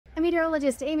I'm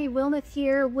meteorologist Aimee Wilmoth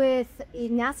here with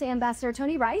NASA Ambassador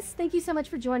Tony Rice. Thank you so much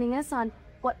for joining us on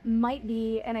what might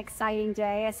be an exciting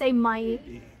day. I say might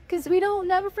because we don't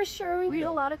know for sure. We get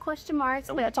a lot of question marks.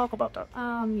 We gotta talk about that.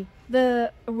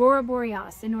 The aurora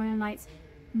borealis, the northern lights,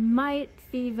 might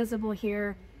be visible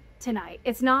here tonight.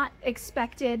 It's not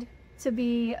expected to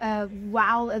be a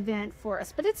wow event for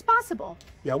us, but it's possible.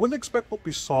 Yeah, I wouldn't expect what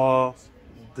we saw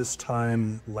this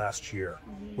time last year.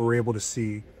 We were able to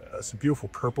see some beautiful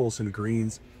purples and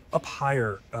greens up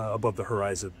higher above the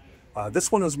horizon. This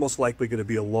one is most likely going to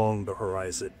be along the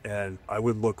horizon, and I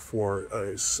would look for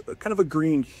kind of a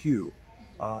green hue.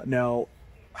 Now,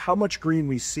 how much green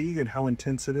we see and how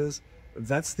intense it is,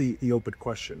 that's the open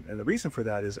question. And the reason for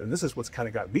that is, and this is what's kind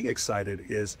of got me excited,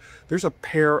 is there's a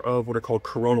pair of what are called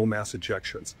coronal mass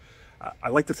ejections. I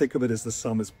like to think of it as the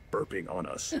sun is burping on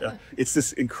us. It's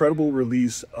this incredible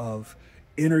release of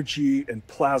energy and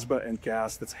plasma and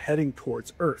gas that's heading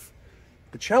towards Earth.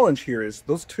 The challenge here is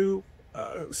those two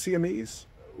CMEs,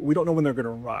 we don't know when they're going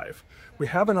to arrive. We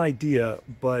have an idea,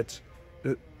 but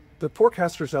the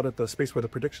forecasters out at the Space Weather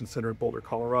Prediction Center in Boulder,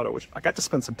 Colorado, which I got to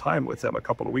spend some time with them a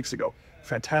couple of weeks ago,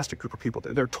 fantastic group of people.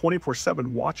 They're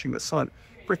 24/7 watching the sun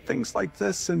for things like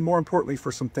this, and more importantly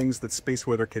for some things that space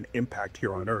weather can impact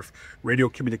here on Earth, radio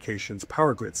communications,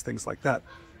 power grids, things like that.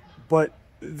 But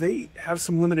they have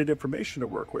some limited information to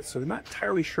work with, so they're not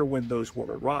entirely sure when those will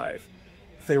arrive.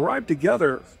 If they arrive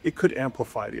together, it could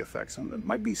amplify the effects, and it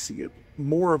might be seeing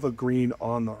more of a green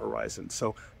on the horizon.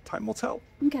 So time will tell.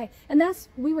 Okay, and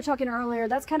we were talking earlier,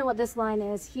 that's kind of what this line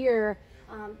is here.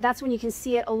 That's when you can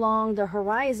see it along the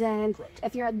horizon. Correct.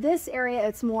 If you're at this area,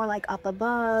 it's more like up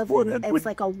above. Well, it's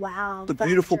like a wow. The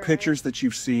beautiful factor. pictures that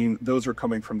you've seen, those are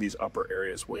coming from these upper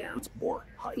areas where it's more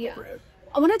high overhead.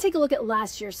 I want to take a look at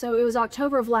last year. So it was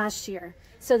October of last year.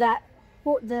 So that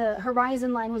the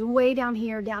horizon line was way down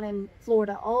here, down in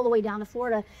Florida, all the way down to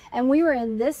Florida. And we were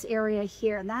in this area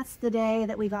here. And that's the day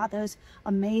that we got those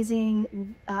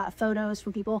amazing photos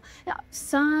from people. Now,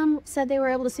 some said they were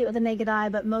able to see it with the naked eye,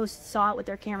 but most saw it with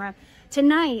their camera.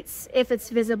 Tonight's, if it's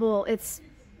visible, it's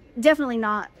definitely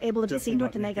not able to be seen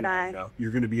with the naked eye. No.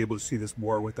 You're going to be able to see this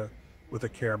more with a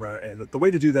camera. And the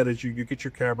way to do that is you get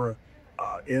your camera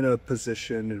in a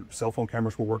position, and cell phone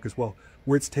cameras will work as well,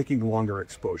 where it's taking longer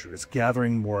exposure. It's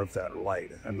gathering more of that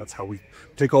light, and that's how we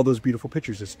take all those beautiful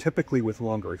pictures. It's typically with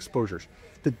longer exposures.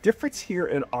 The difference here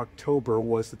in October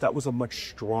was that was a much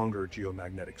stronger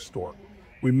geomagnetic storm.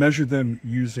 We measured them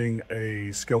using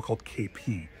a scale called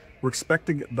KP. We're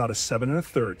expecting about a 7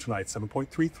 1/3 tonight,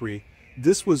 7.33.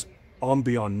 This was on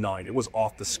beyond 9. It was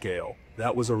off the scale.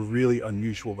 That was a really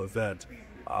unusual event.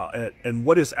 And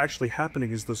what is actually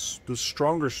happening is the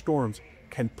stronger storms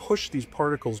can push these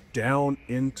particles down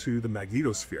into the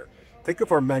magnetosphere. Think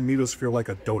of our magnetosphere like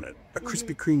a donut, a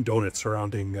Krispy Kreme donut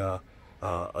surrounding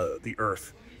the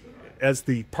Earth. As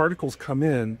the particles come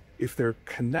in, if they're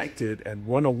connected and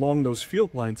run along those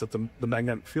field lines of the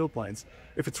magnetic field lines,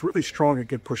 if it's really strong, it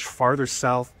can push farther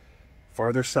south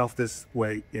this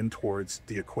way in towards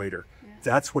the equator.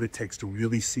 That's what it takes to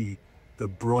really see the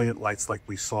brilliant lights like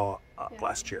we saw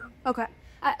last year. Okay.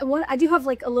 I do have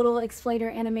like a little explainer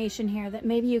animation here that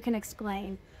maybe you can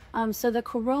explain. So the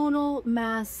coronal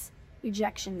mass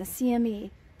ejection, the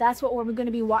CME, that's what we're going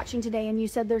to be watching today. And you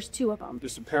said there's 2 of them.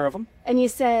 There's a pair of them. And you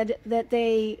said that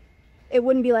it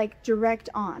wouldn't be like direct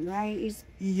on, right?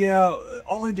 Yeah,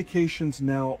 all indications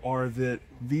now are that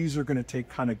these are going to take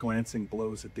kind of glancing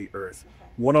blows at the Earth.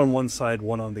 One on one side,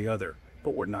 one on the other.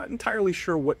 But we're not entirely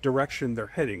sure what direction they're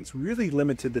heading. It's really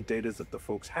limited the data that the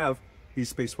folks have, these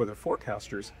space weather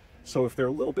forecasters. So if they're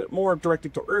a little bit more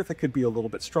directed to Earth, it could be a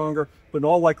little bit stronger. But in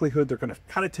all likelihood, they're going to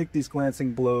kind of take these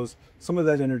glancing blows. Some of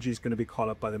that energy is going to be caught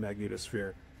up by the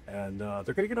magnetosphere. And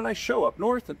they're going to get a nice show up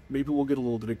north, and maybe we'll get a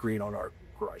little bit of green on our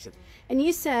horizon. And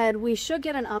you said we should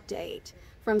get an update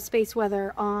from space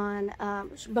weather on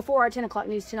before our 10 o'clock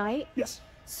news tonight. Yes.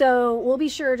 So we'll be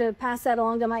sure to pass that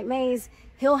along to Mike Mays.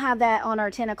 He'll have that on our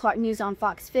 10 o'clock news on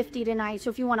Fox 50 tonight. So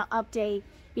if you want to update,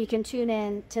 you can tune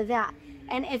in to that.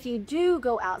 And if you do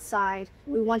go outside,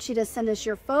 we want you to send us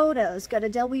your photos. Go to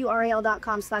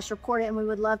WRAL.com/report it, and we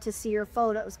would love to see your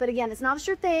photos. But again, it's not a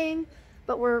sure thing,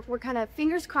 but we're kind of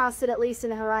fingers crossed that at least in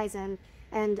the horizon.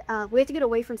 And we have to get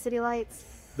away from city lights.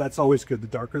 That's always good. The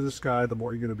darker the sky, the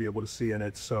more you're going to be able to see in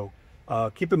it. So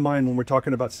keep in mind when we're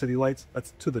talking about city lights,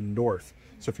 that's to the north.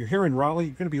 So if you're here in Raleigh,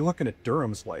 you're going to be looking at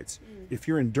Durham's lights. If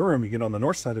you're in Durham, you get on the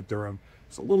north side of Durham.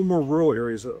 It's a little more rural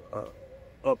areas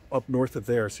up north of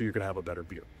there, so you're going to have a better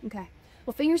view. Okay.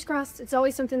 Well, fingers crossed. It's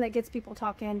always something that gets people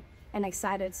talking and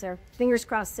excited. So fingers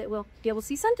crossed that we'll be able to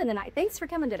see something tonight. Thanks for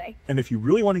coming today. And if you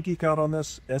really want to geek out on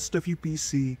this,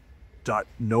 SWPC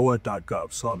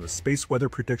space.noaa.gov. So on the Space Weather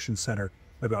Prediction Center,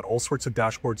 about all sorts of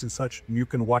dashboards and such, and you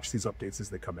can watch these updates as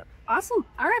they come in. Awesome.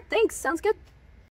 All right. Thanks. Sounds good.